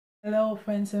Hello,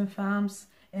 friends and fams,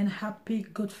 and happy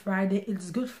Good Friday.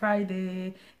 It's Good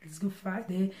Friday. It's Good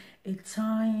Friday. A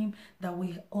time that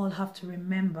we all have to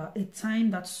remember. A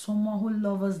time that someone who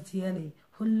loves us dearly,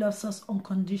 who loves us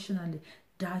unconditionally,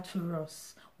 died for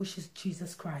us, which is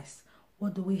Jesus Christ.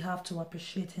 What do we have to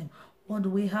appreciate him? What do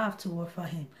we have to offer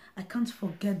him? I can't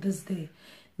forget this day.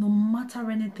 No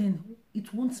matter anything,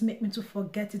 it won't make me to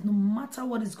forget it. No matter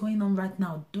what is going on right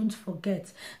now, don't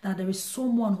forget that there is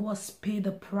someone who has paid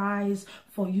the price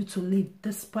for you to live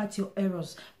despite your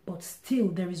errors. But still,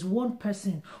 there is one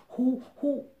person who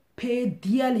paid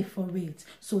dearly for it,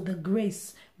 so the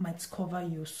grace might cover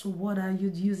you. So what are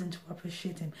you using to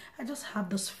appreciate him? I just have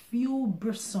those few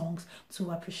brief songs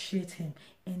to appreciate him,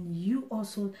 and you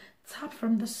also tap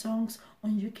from the songs,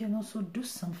 and you can also do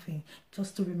something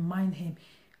just to remind him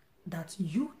that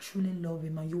you truly love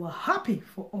him and you are happy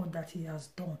for all that he has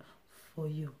done for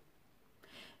you.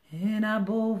 And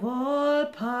above all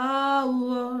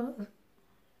power,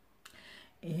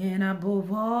 and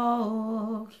above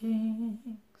all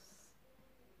kings,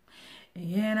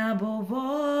 and above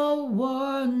all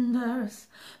wonders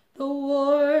the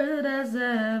world has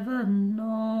ever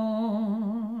known,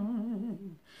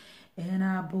 and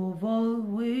above all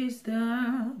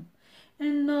wisdom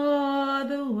and all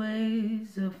the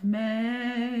ways of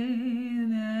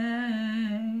man,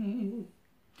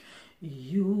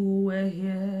 you were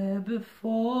here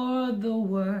before the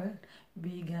world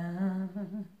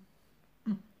began.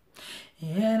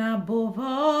 And above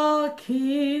all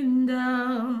kingdoms,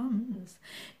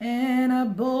 and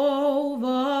above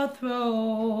all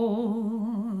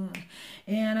thrones,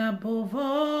 and above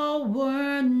all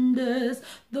wonders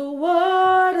the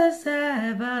world has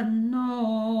ever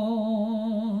known,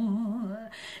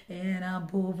 and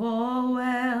above all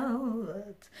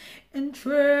wealth and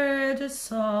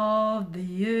treasures of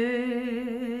the earth,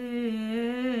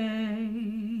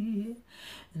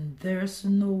 there's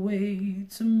no way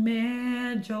to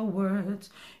measure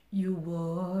words you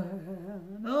were.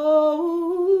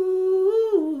 Oh,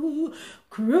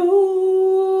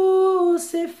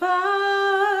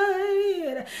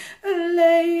 crucified,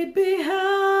 laid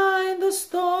behind the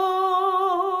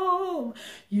storm,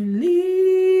 you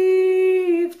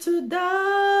live to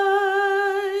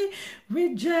die,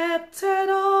 rejected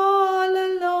all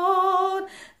alone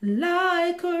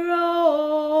like a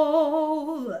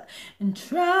rose, and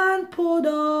trampled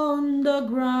on the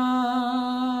ground.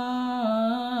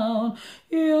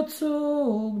 You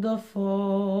took the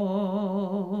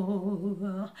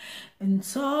fall and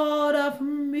thought of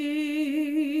me,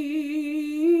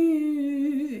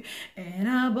 and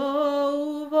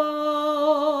above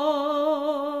all,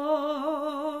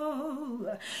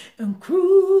 and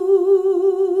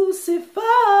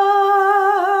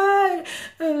crucified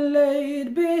and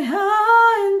laid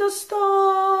behind the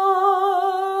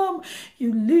storm,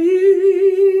 you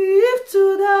live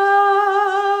to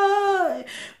die,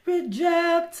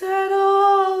 rejected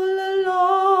all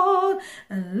alone,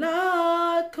 and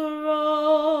like a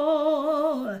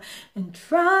rose, and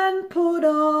trampled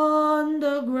on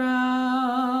the ground.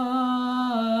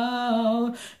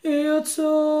 You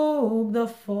took the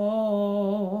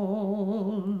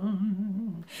fall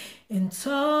and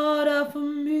thought of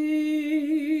me,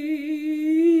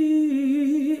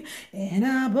 and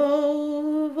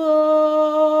above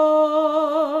all,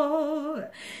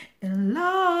 and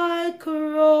like a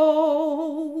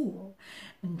rose,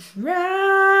 and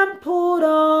trampled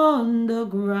on the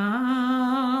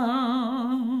ground.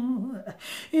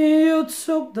 You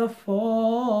took the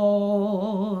fall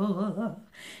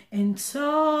and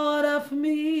thought of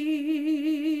me,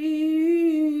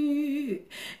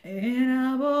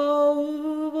 and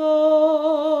above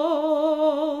all,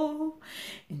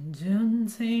 and don't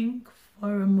think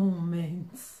for a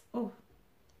moment, oh,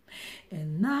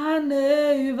 and I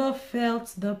never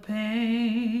felt the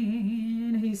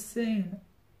pain, he's saying,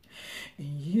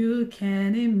 you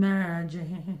can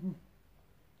imagine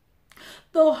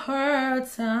the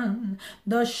hurt and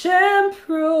the shame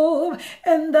proof,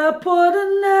 and I put a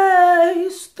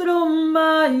nails through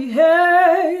my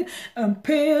head and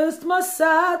pierced my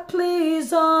side.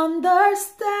 Please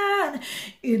understand,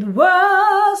 it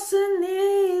wasn't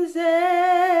easy.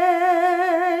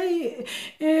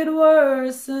 It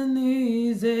wasn't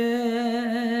easy,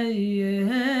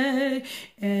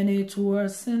 and it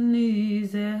wasn't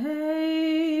easy,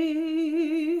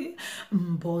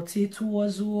 but it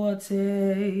was worth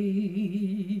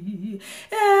it,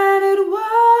 and it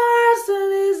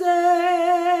wasn't easy.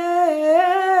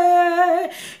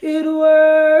 It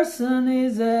wasn't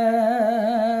easy.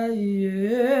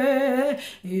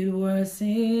 It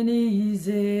wasn't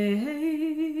easy,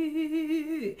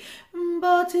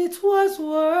 but it was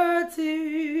worth worth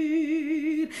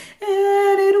it,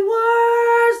 and it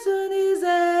wasn't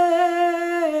easy.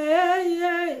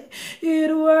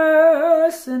 It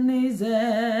wasn't easy.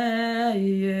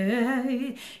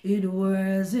 It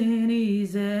wasn't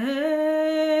easy.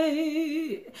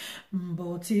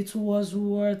 But it was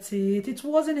worth it. It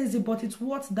wasn't easy, but it's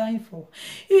worth dying for.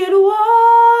 It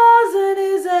wasn't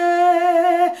easy.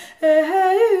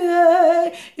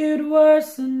 It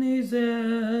wasn't easy.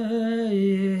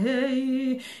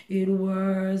 It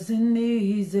wasn't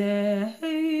easy.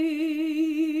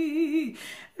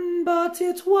 But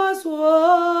it was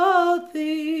worth it.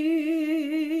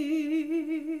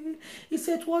 He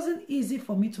said it wasn't easy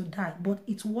for me to die, but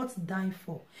it's worth dying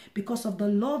for. Because of the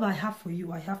love I have for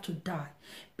you, I have to die.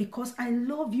 Because I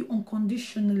love you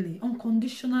unconditionally.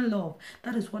 Unconditional love.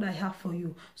 That is what I have for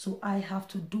you. So I have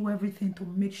to do everything to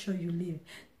make sure you live.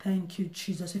 Thank you,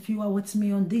 Jesus. If you are with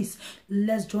me on this,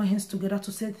 let's join hands together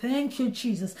to say, thank you,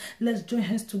 Jesus. Let's join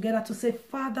hands together to say,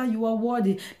 Father, you are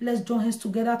worthy. Let's join hands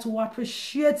together to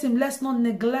appreciate him. Let's not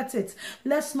neglect it.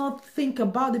 Let's not think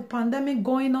about the pandemic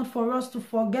going on for us to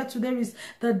forget today is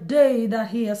the day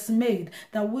that he has made,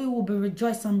 that we will be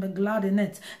rejoiced and be glad in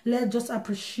it. Let's just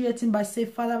appreciate him by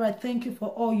saying, Father, I thank you for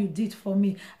all you did for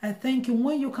me. I thank you.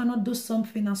 When you cannot do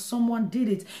something and someone did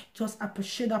it, just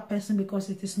appreciate that person, because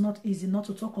it is not easy not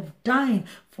to talk of dying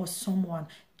for someone.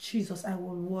 Jesus, I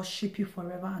will worship you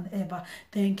forever and ever.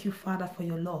 Thank you, Father, for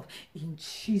your love. In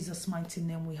Jesus' mighty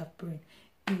name we have prayed.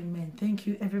 Amen. Thank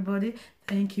you, everybody.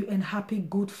 Thank you, and happy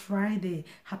Good Friday.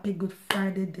 Happy Good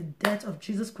Friday, the death of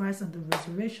Jesus Christ and the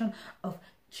resurrection of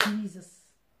Jesus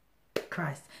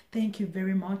Christ. Thank you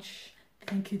very much.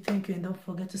 Thank you, and don't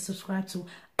forget to subscribe to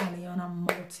Aliona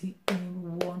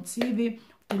Multi-in-One TV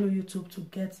through YouTube to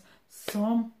get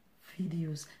some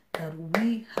videos that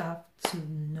we have to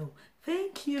know.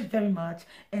 Thank you very much,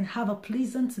 and have a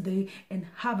pleasant day, and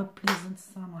have a pleasant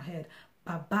summer ahead.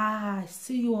 Bye bye.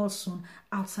 See you all soon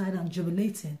outside and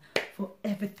jubilating, for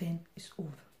everything is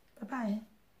over.